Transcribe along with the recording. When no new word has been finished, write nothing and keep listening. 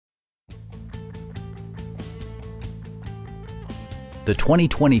the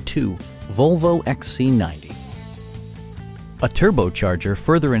 2022 Volvo XC90. A turbocharger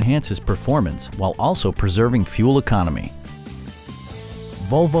further enhances performance while also preserving fuel economy.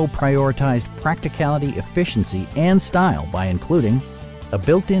 Volvo prioritized practicality, efficiency, and style by including a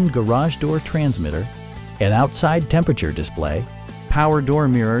built-in garage door transmitter, an outside temperature display, power door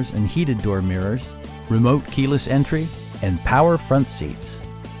mirrors and heated door mirrors, remote keyless entry, and power front seats.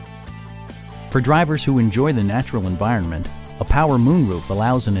 For drivers who enjoy the natural environment, a power moonroof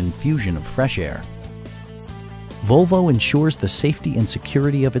allows an infusion of fresh air. Volvo ensures the safety and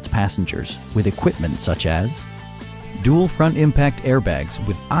security of its passengers with equipment such as dual front impact airbags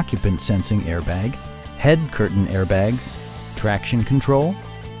with occupant sensing airbag, head curtain airbags, traction control,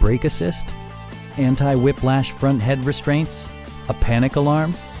 brake assist, anti-whiplash front head restraints, a panic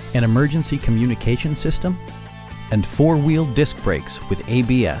alarm, an emergency communication system, and four-wheel disc brakes with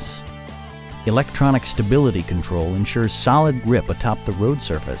ABS. Electronic stability control ensures solid grip atop the road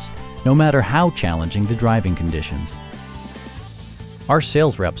surface, no matter how challenging the driving conditions. Our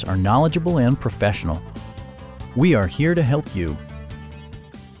sales reps are knowledgeable and professional. We are here to help you.